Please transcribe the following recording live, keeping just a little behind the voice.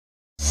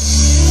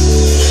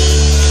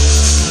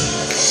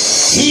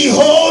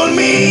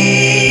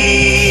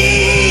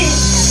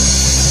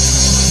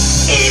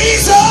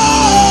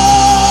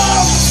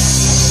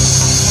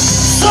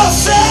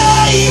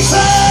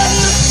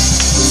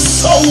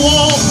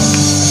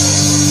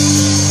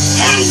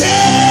And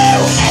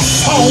there I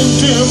found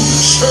him,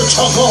 church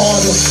of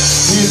God,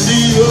 in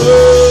the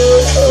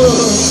earth,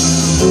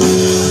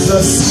 the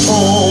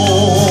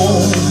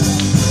storm.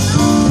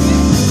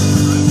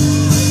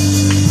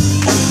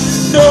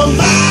 No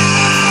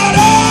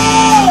matter,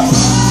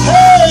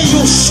 hey,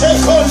 you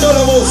shake on the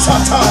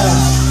satire.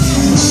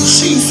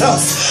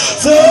 Jesus,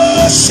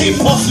 the sheep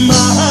of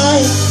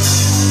mine,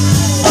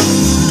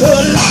 the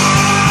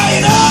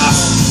light of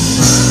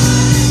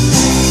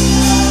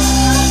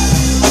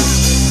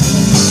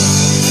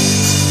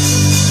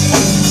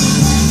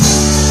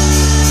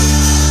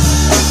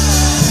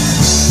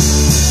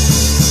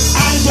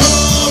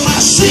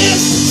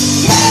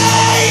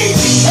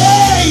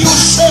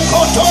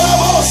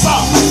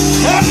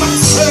and my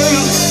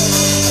sail,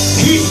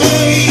 he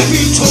may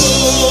be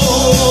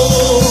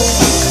told.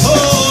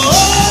 Oh,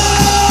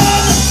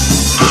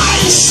 I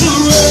shall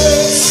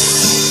rest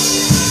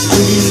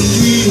in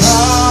the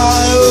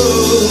eye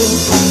of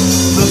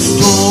the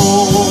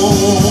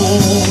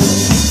storm.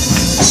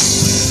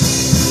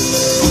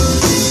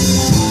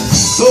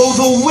 Though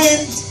the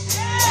wind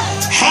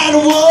and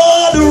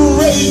water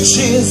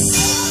rages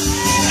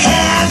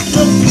and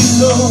the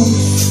billows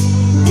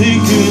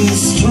begins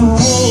to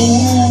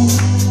roll,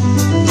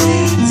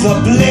 the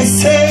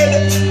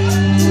blessed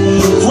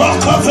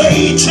rock of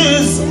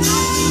ages,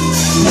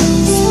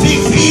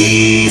 speak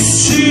peace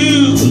to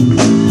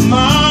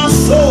my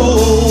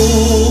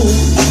soul.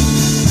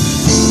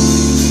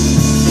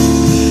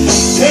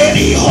 Then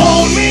he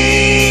hold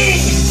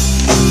me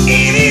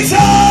in his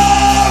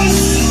arms,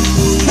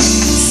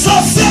 so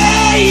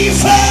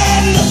safe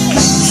and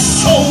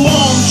so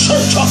warm,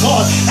 church of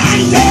God.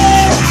 And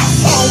there I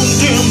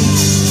found him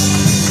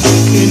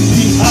in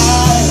the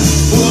eye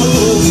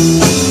of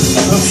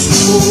the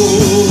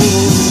storm.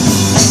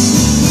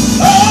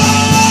 Oh,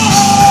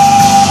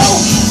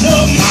 no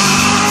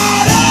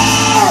matter,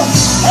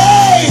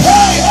 hey,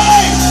 hey,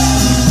 hey,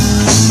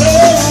 the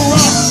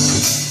rock,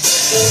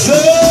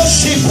 the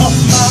ship of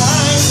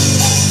mine,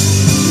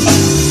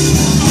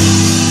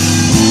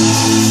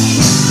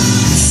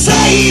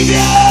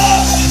 Savior,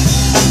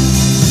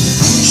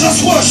 just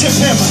worship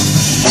him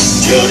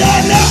to the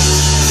night.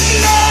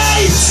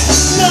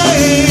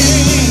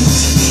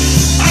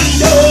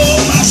 And oh,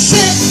 my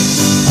ship,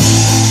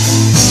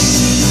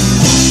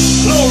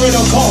 glory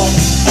to God,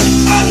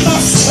 and my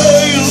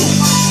sail,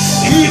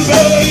 he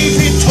may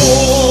be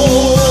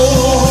told.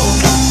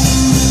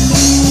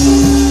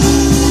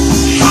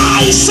 I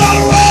shall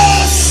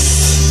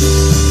rest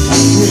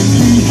in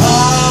the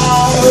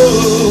eye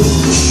of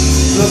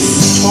the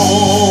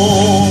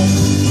storm.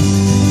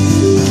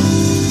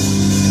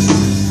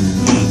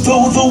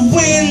 Though the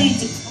wind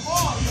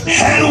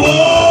and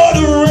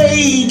water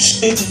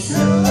rages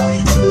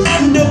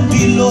and the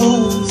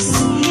billows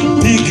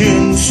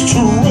begins to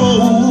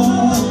roll,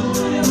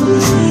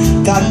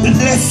 that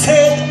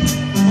blessed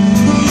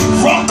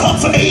rock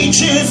of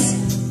ages,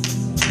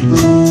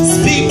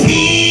 speak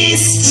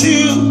peace to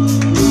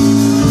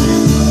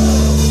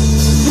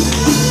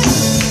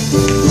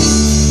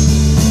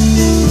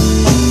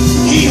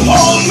he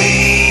hold me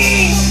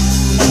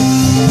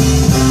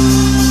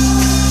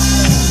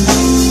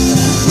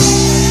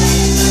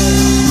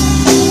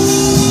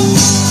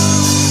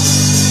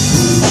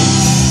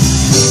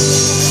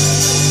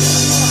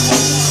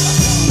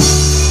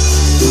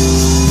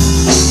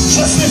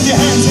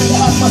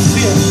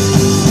atmosphere.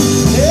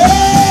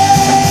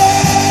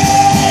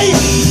 Hey,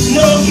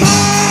 no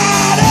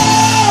matter.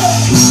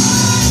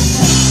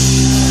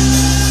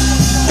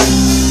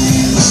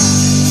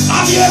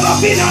 Have you ever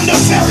been on the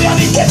ferry and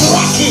it gets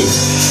rocky?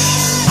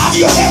 Have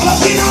you ever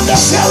been on the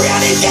ferry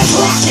and it gets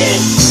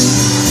rocky?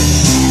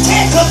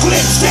 Take a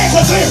glimpse, take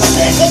a glimpse,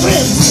 take a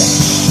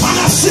glimpse on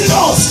a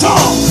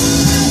snowstorm.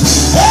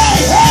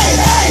 Hey, hey,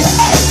 hey,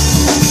 hey,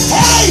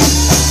 hey.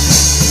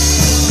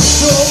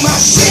 So my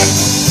ship,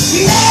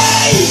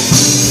 nay,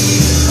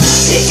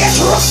 it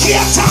gets rocky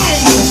at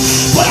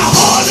times, but I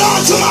hold on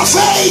to my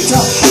faith.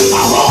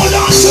 I hold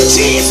on to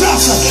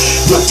Jesus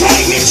to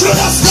take me through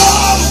the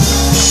storm.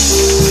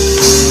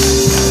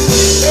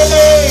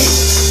 Hey,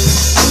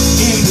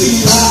 in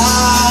the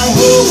eye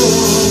of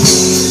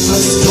the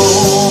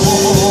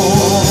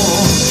storm,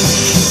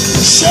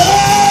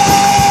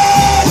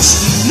 church,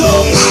 no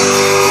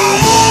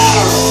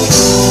matter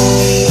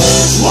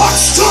what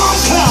storm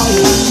cloud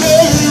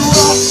may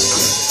rock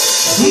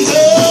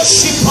the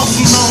ship of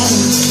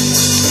mine,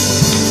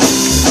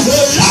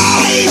 the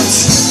light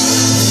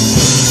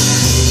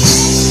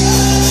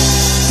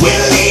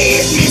will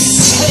lead me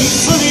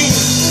safely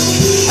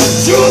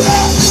through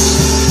the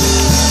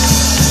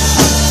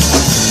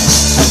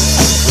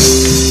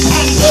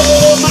and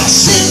oh my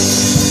ship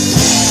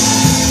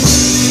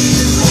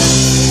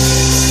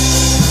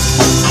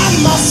and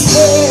my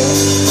sail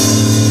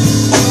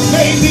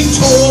may be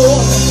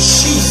torn,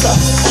 Jesus.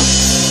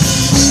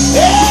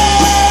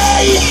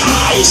 Hey,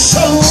 I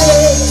shall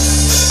rest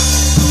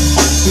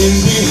in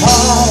the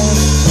eye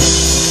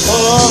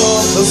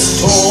of the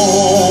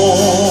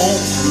storm.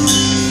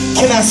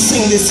 Can I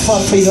sing this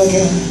part for you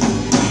again?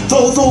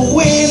 Though the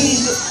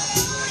wind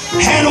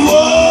And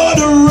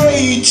water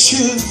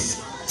rages,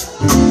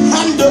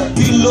 and the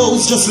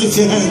billows, just lift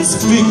your hands,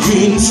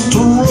 begins to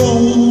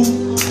roll.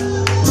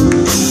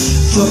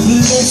 The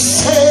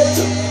blessed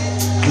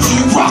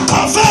rock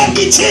of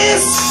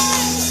ages,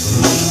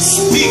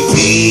 speak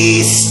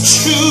peace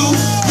to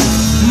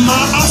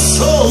my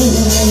soul.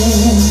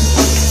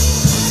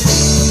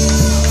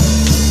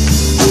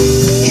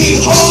 He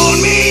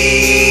hold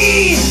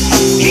me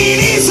in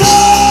his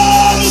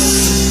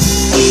arms,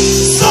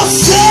 so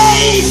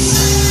safe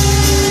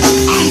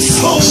and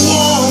so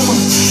warm,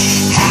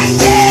 and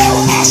there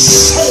are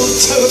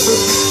shelter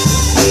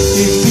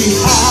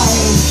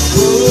behind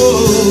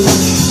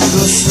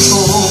the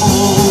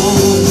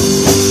storm.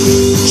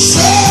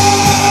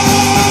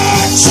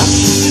 Church,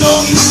 no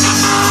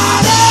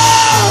matter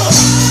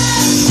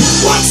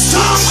what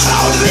storm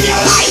clouds in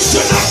your life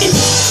tonight,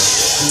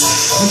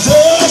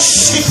 the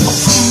ship of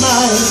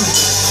mine,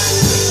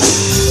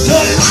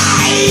 the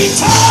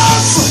light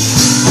of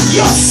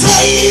your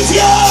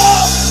Savior,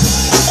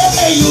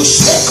 you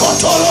shake out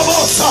all of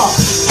us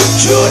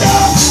through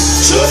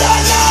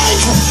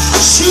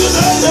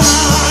the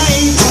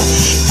night,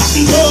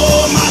 and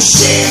oh, my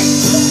ship,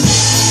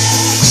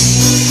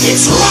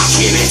 it's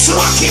rocking, it's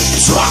rocking,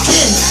 it's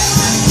rocking,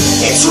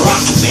 it's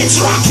rocking, it's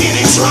rocking,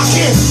 it's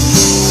rocking.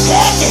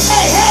 Hey, hey,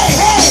 hey,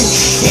 hey,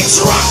 it's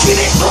rocking,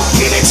 it's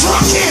rocking, it's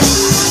rocking.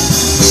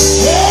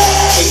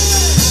 Hey,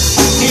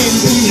 in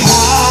the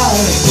high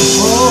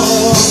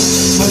of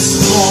the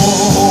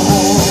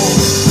storm.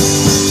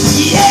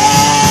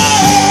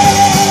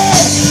 Yeah,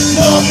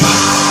 no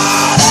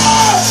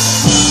matter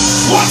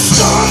what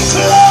storm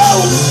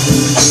cloud,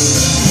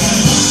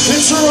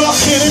 it's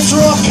rocking, it's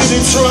rocking,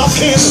 it's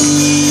rocking.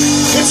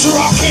 It's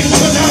rocking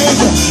tonight.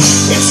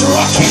 It's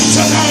rocking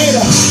tonight.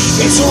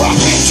 It's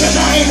rocking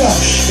tonight.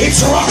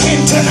 It's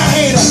rocking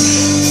tonight.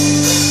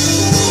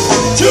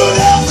 To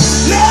the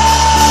Lord,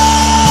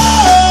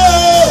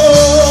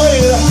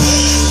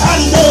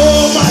 and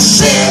oh, my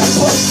ship.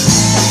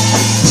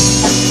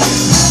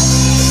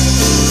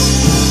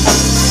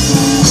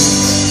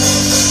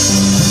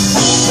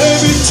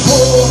 Baby,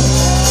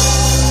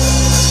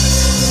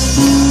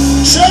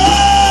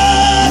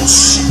 church,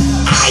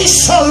 I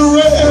shall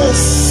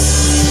rest.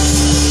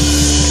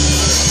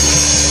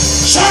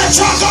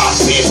 Church of God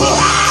people,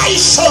 I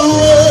shall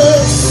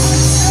rest.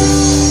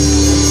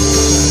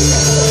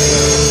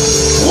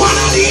 One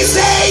of these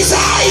days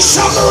I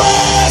shall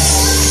rest.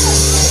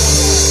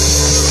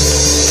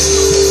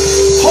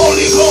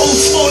 Holy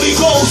Ghost, Holy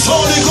Ghost,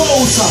 Holy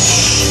Ghost,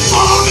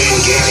 I'm in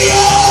Gilead,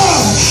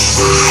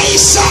 I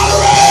shall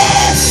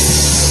rest.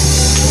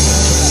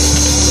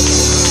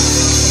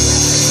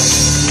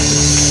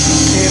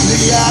 In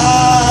the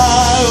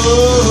eye of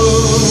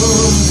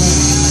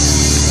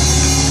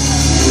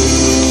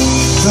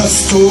the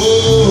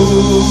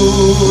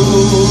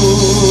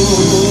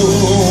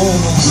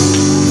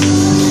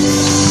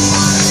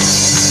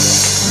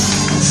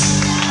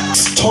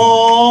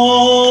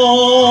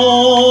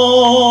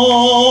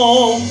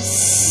storms,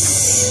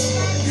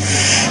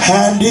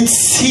 and it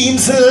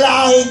seems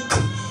like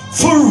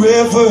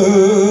forever.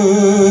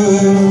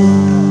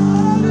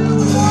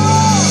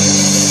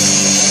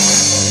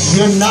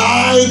 Your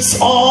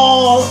night's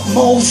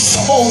almost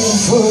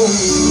over,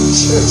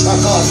 church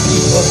of God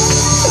people,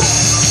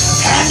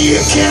 and you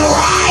can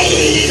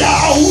ride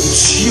out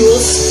your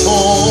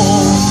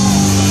storm.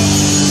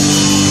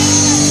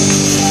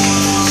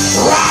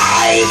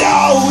 Ride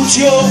out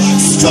your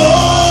storm.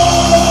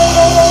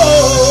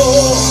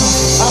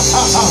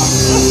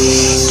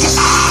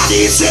 God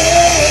is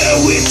there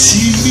with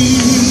you.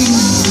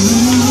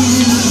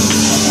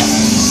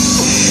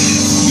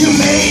 You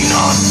may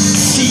not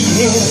see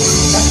him,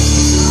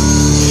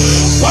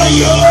 but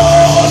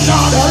you're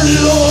not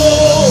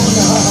alone.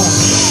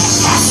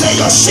 I say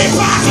your ship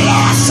has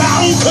lost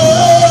anchor.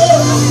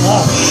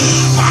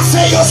 I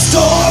say your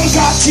storm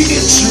got you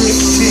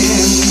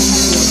drifting,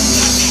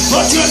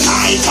 but your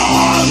night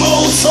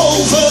almost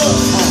over,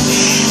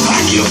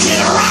 and you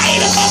can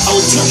ride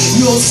out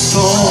your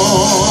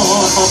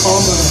storm.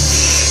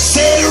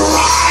 Say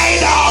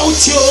ride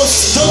out your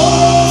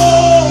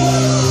storm.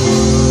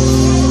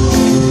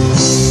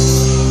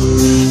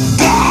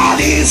 God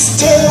is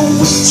there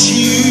with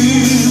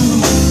you.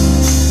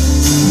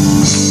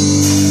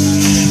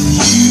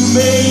 You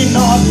may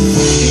not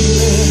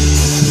feel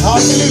it,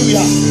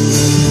 hallelujah,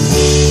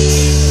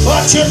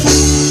 but you,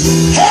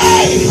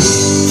 hey,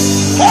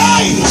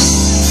 hey,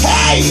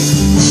 hey,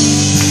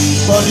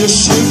 but your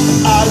ship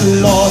had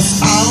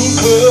lost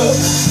anchor,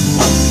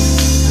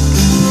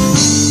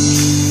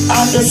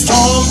 and the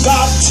storm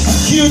got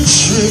you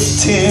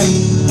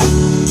drifting.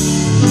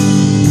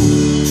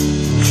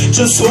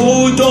 Just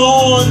hold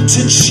on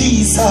to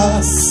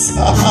Jesus,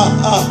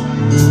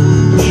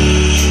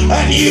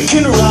 and you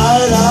can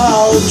ride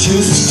out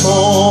your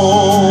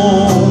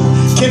storm.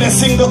 Can I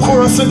sing the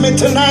chorus with me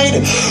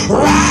tonight?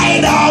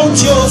 Ride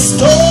out your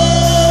storm.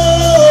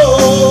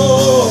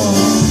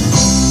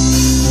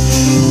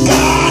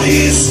 God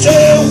is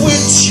there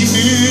with you.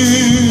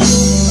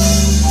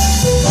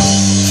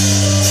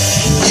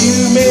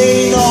 You may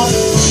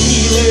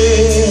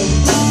feeling,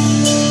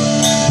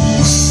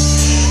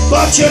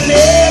 but you're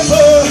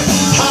never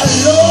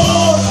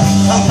alone.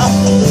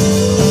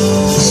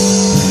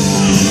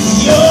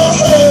 You're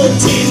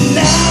hurting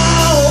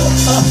now,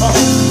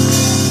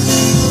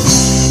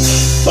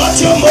 but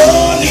your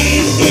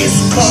morning is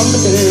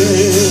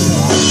coming.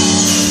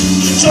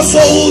 Just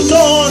hold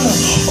on,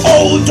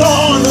 hold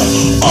on,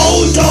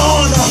 hold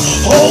on,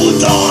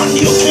 hold on.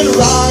 You can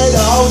ride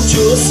out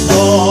your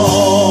storm.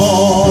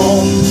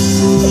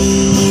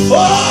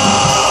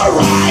 Oh,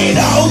 ride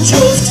out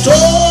your storm.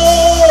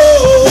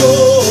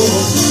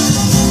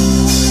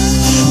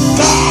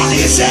 God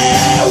is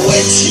there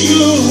with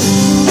you.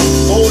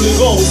 Holy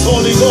Ghost,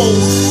 Holy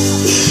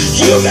Ghost.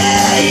 You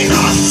may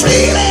not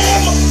feel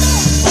him,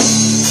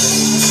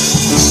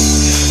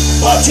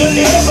 but you're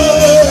never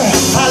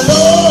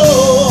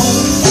alone.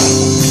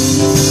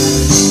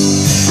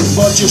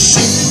 But your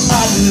ship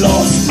had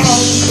lost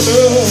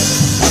anchor.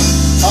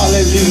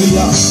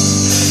 Hallelujah.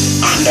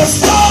 And the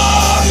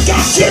storm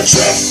got you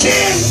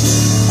drifting.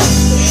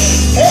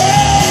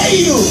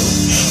 Hey, you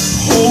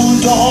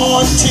hold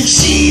on to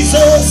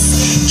Jesus.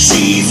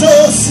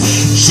 Jesus,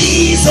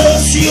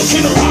 Jesus, you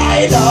can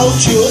ride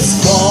out your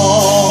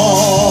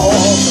storm.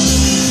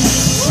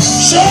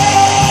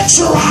 Church,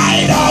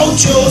 ride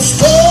out your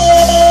storm.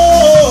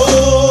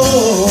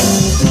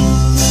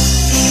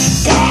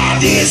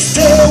 God is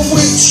there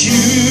with you.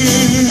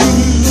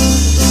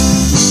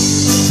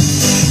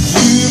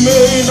 You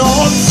may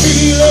not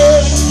feel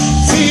him,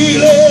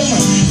 feel him,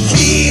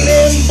 feel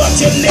him, but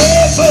you're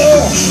never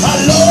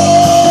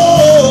alone.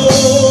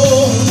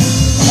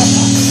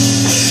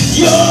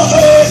 You're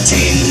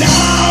hurting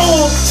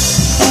now.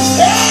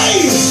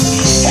 Hey,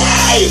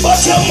 hey, but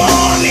your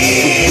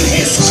morning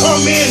is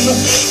coming,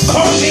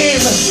 coming,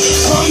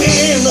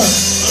 coming.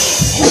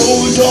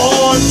 Hold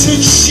on to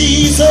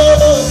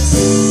Jesus.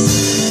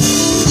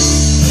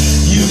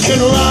 You can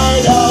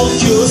ride out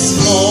your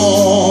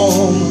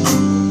storm.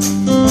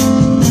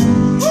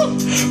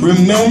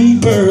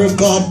 Remember,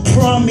 God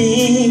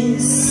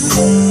promised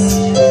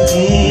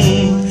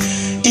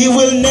He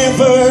will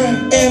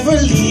never ever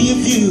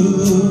leave you.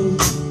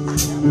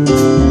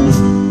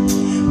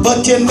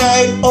 But your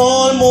night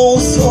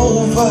almost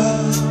over.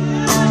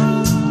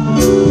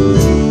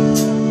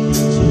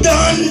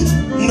 Done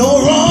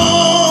no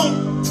wrong,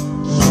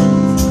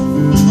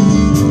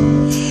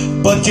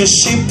 but your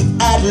ship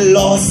had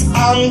lost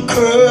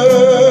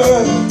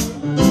anchor.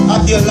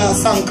 Had your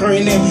last anchor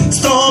in him.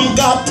 Storm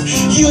got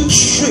you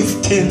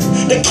drifting,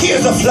 the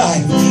cares of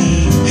life.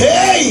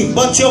 Hey,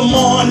 but your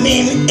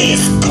morning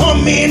is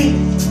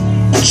coming.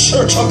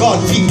 Church of God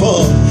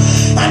people,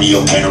 and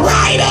you can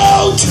ride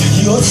out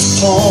your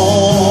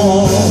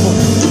storm.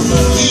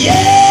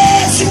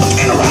 Yes, you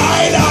can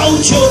ride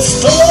out your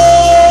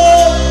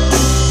storm.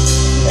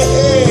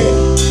 Hey,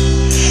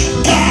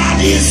 God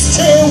is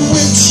still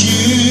with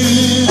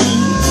you.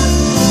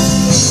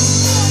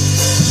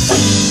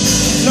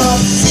 Not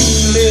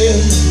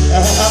feeling,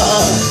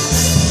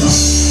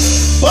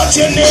 but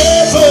you're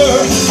never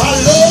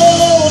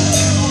alone.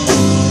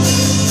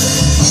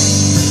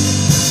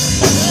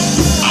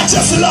 I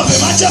just love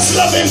him. I just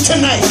love him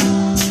tonight.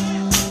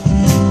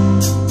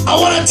 I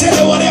want to tell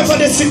you, whatever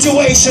the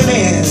situation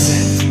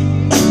is,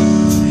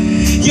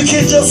 you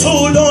can just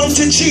hold on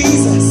to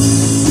Jesus,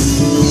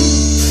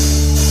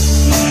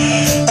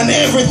 and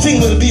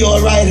everything will be all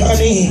right,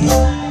 honey.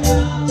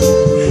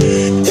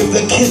 If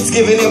the kid's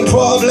giving him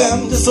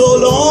problems, just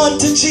hold on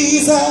to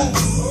Jesus.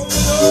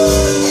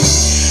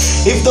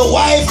 If the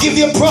wife gives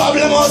you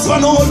problem,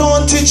 husband, hold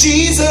on to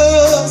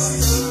Jesus.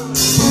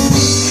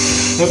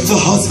 If the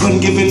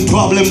husband giving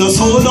problem, just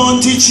hold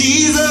on to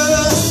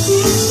Jesus.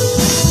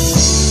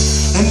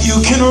 And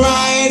you can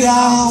ride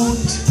out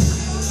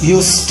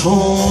your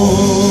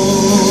storm.